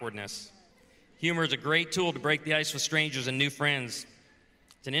and awkwardness. Humor is a great tool to break the ice with strangers and new friends.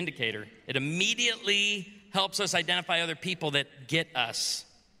 It's an indicator. It immediately helps us identify other people that get us.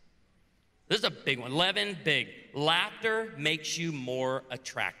 This is a big one. 11, big. Laughter makes you more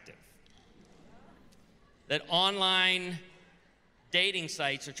attractive. That online dating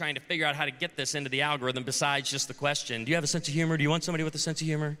sites are trying to figure out how to get this into the algorithm besides just the question, do you have a sense of humor? Do you want somebody with a sense of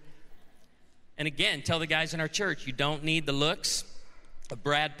humor? And again, tell the guys in our church, you don't need the looks of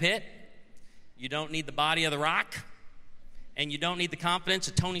Brad Pitt. You don't need the body of The Rock. And you don't need the confidence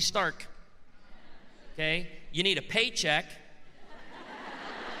of Tony Stark. Okay? You need a paycheck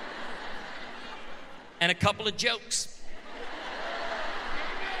and a couple of jokes.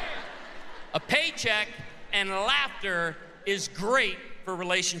 A paycheck and laughter is great for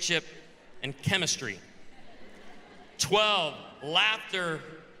relationship and chemistry. 12, laughter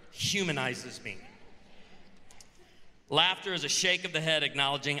humanizes me. Laughter is a shake of the head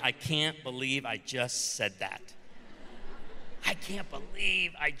acknowledging, I can't believe I just said that. I can't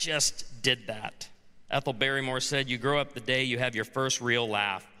believe I just did that. Ethel Barrymore said, you grow up the day you have your first real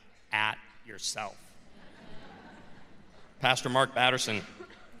laugh at yourself. Pastor Mark Batterson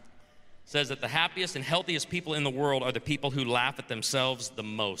says that the happiest and healthiest people in the world are the people who laugh at themselves the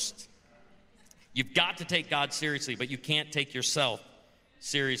most. You've got to take God seriously, but you can't take yourself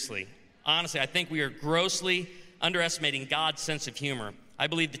seriously. Honestly, I think we are grossly underestimating God's sense of humor. I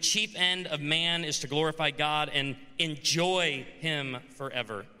believe the chief end of man is to glorify God and enjoy Him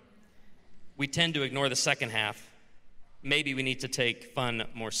forever. We tend to ignore the second half. Maybe we need to take fun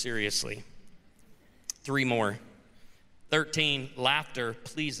more seriously. 3 more. 13, laughter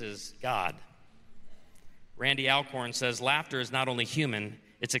pleases God. Randy Alcorn says, laughter is not only human,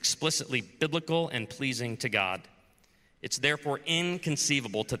 it's explicitly biblical and pleasing to God. It's therefore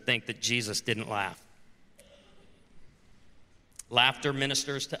inconceivable to think that Jesus didn't laugh. Laughter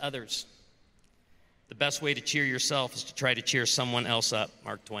ministers to others. The best way to cheer yourself is to try to cheer someone else up,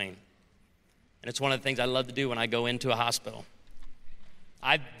 Mark Twain. And it's one of the things I love to do when I go into a hospital.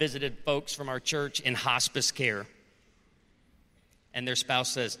 I've visited folks from our church in hospice care. And their spouse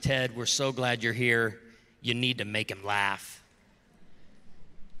says, Ted, we're so glad you're here. You need to make him laugh.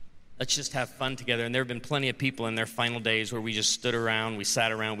 Let's just have fun together. And there have been plenty of people in their final days where we just stood around, we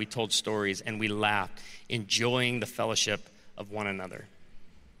sat around, we told stories, and we laughed, enjoying the fellowship of one another.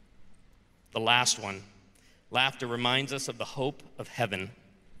 The last one, laughter reminds us of the hope of heaven.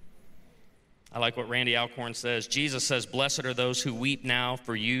 I like what Randy Alcorn says. Jesus says, blessed are those who weep now,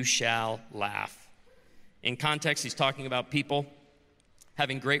 for you shall laugh. In context, he's talking about people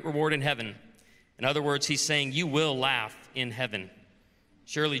having great reward in heaven. In other words, he's saying you will laugh in heaven.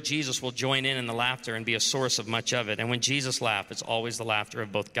 Surely Jesus will join in the laughter and be a source of much of it. And when Jesus laughs, it's always the laughter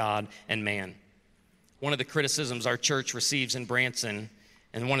of both God and man. One of the criticisms our church receives in Branson,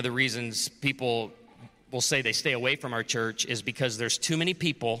 and one of the reasons people will say they stay away from our church, is because there's too many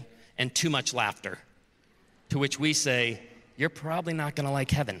people and too much laughter. To which we say, you're probably not going to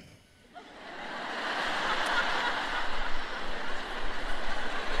like heaven.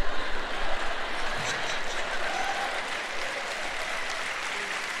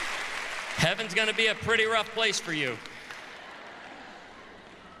 Heaven's going to be a pretty rough place for you.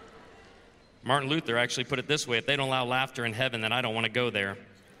 Martin Luther actually put it this way, if they don't allow laughter in heaven, then I don't want to go there.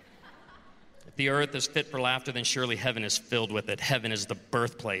 If the earth is fit for laughter, then surely heaven is filled with it. Heaven is the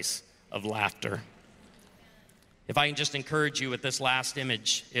birthplace of laughter. If I can just encourage you with this last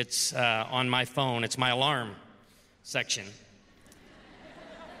image, it's on my phone. It's my alarm section.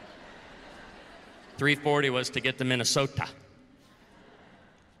 3:40 was to get to Minnesota.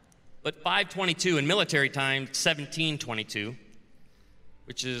 But 5:22 in military time, 17:22,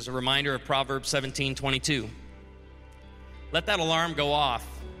 which is a reminder of Proverbs 17:22. Let that alarm go off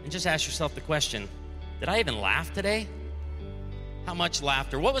and just ask yourself the question, did I even laugh today? How much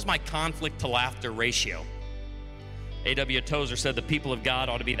laughter? What was my conflict to laughter ratio? A.W. Tozer said the people of God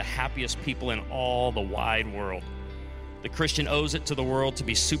ought to be the happiest people in all the wide world. The Christian owes it to the world to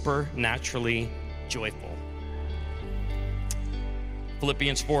be supernaturally joyful.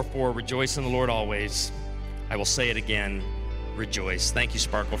 Philippians 4:4, rejoice in the Lord always. I will say it again, rejoice. Thank you,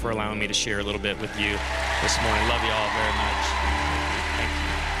 Sparkle, for allowing me to share a little bit with you this morning. Love you all very much.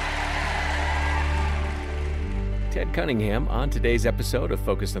 Thank you. Ted Cunningham on today's episode of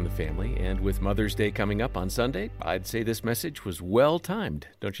Focus on the Family. And with Mother's Day coming up on Sunday, I'd say this message was well timed.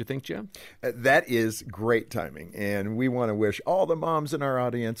 Don't you think, Jim? That is great timing. And we want to wish all the moms in our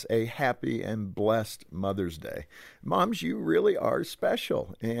audience a happy and blessed Mother's Day. Moms, you really are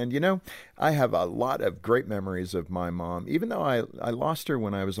special. And, you know, I have a lot of great memories of my mom, even though I lost her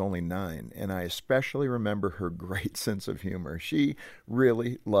when I was only 9. And I especially remember her great sense of humor. She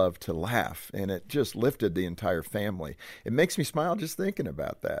really loved to laugh, and it just lifted the entire family. It makes me smile just thinking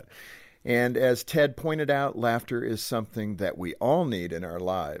about that. And as Ted pointed out, laughter is something that we all need in our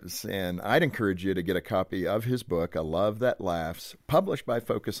lives. And I'd encourage you to get a copy of his book, A Love That Laughs, published by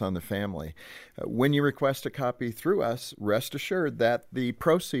Focus on the Family. When you request a copy through us, rest assured that the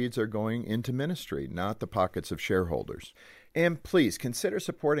proceeds are going into ministry, not the pockets of shareholders. And please consider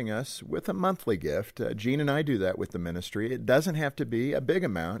supporting us with a monthly gift. Gene and I do that with the ministry. It doesn't have to be a big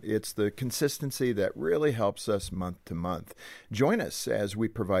amount. It's the consistency that really helps us month to month. Join us as we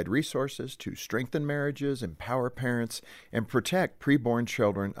provide resources to strengthen marriages, empower parents, and protect preborn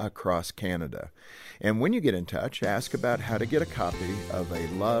children across Canada. And when you get in touch, ask about how to get a copy of A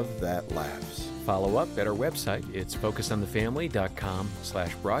Love That Laughs. Follow up at our website. It's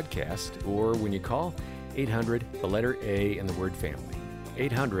focusonthefamily.com/broadcast, or when you call 800, the letter A and the word family.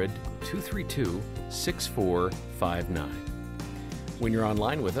 800-232-6459. When you're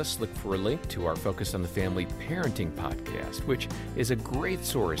online with us, look for a link to our Focus on the Family Parenting Podcast, which is a great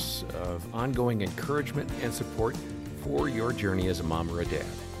source of ongoing encouragement and support for your journey as a mom or a dad.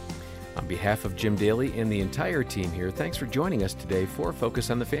 On behalf of Jim Daly and the entire team here, thanks for joining us today for Focus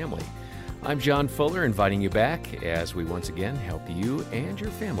on the Family. I'm John Fuller, inviting you back as we once again help you and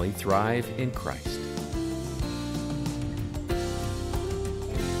your family thrive in Christ.